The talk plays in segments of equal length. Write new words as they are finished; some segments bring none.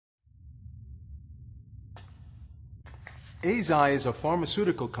Eisai is a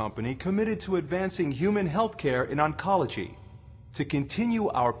pharmaceutical company committed to advancing human healthcare in oncology. To continue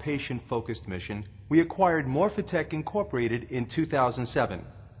our patient-focused mission, we acquired Morphotek Incorporated in 2007,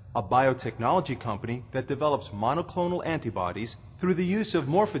 a biotechnology company that develops monoclonal antibodies through the use of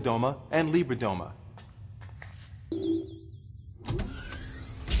morphodoma and libridoma.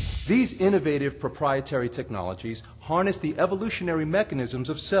 These innovative proprietary technologies harness the evolutionary mechanisms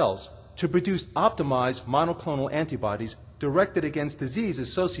of cells to produce optimized monoclonal antibodies directed against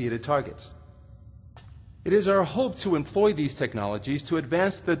disease-associated targets. It is our hope to employ these technologies to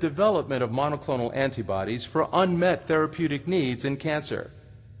advance the development of monoclonal antibodies for unmet therapeutic needs in cancer.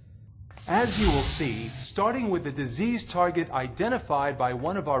 As you will see, starting with the disease target identified by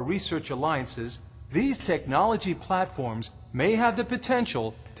one of our research alliances, these technology platforms may have the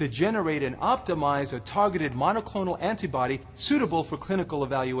potential to generate and optimize a targeted monoclonal antibody suitable for clinical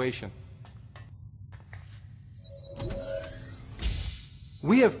evaluation.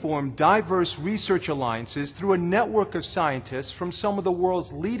 We have formed diverse research alliances through a network of scientists from some of the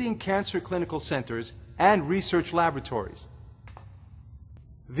world's leading cancer clinical centers and research laboratories.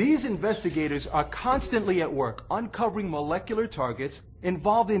 These investigators are constantly at work uncovering molecular targets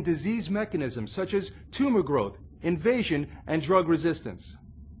involved in disease mechanisms such as tumor growth, invasion, and drug resistance.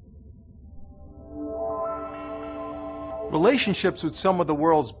 Relationships with some of the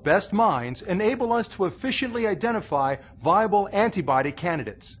world's best minds enable us to efficiently identify viable antibody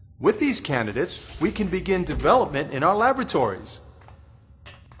candidates. With these candidates, we can begin development in our laboratories.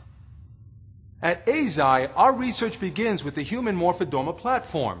 At Eisai, our research begins with the human morphodoma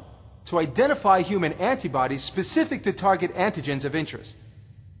platform to identify human antibodies specific to target antigens of interest.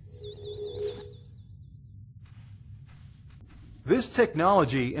 This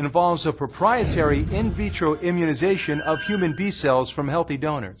technology involves a proprietary in vitro immunization of human B cells from healthy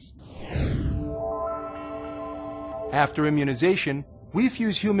donors. After immunization, we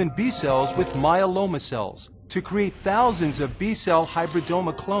fuse human B cells with myeloma cells to create thousands of B cell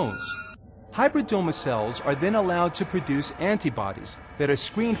hybridoma clones. Hybridoma cells are then allowed to produce antibodies that are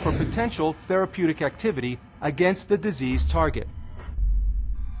screened for potential therapeutic activity against the disease target.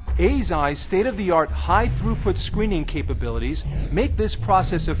 Eisai's state-of-the-art high-throughput screening capabilities make this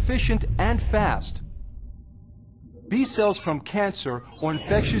process efficient and fast. B cells from cancer or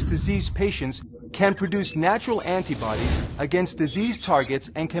infectious disease patients can produce natural antibodies against disease targets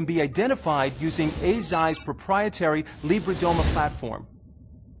and can be identified using Eisai's proprietary libridoma platform.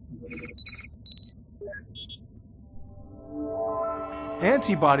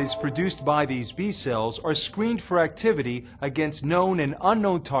 Antibodies produced by these B cells are screened for activity against known and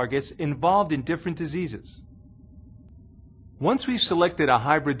unknown targets involved in different diseases. Once we've selected a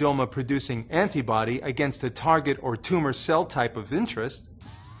hybridoma-producing antibody against a target or tumor cell type of interest,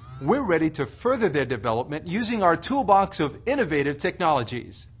 we're ready to further their development using our toolbox of innovative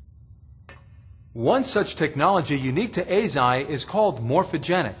technologies. One such technology unique to Eisai is called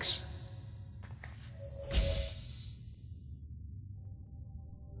morphogenics.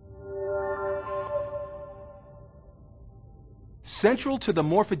 Central to the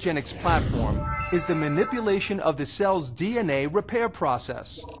morphogenics platform is the manipulation of the cell's DNA repair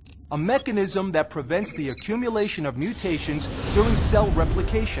process, a mechanism that prevents the accumulation of mutations during cell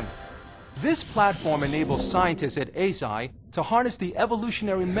replication. This platform enables scientists at Eisai to harness the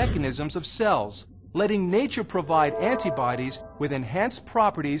evolutionary mechanisms of cells, letting nature provide antibodies with enhanced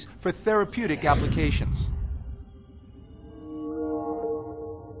properties for therapeutic applications.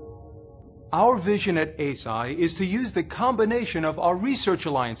 Our vision at Eisai is to use the combination of our research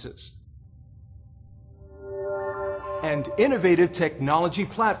alliances and innovative technology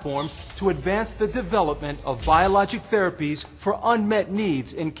platforms to advance the development of biologic therapies for unmet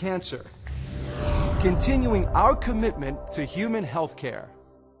needs in cancer, continuing our commitment to human healthcare.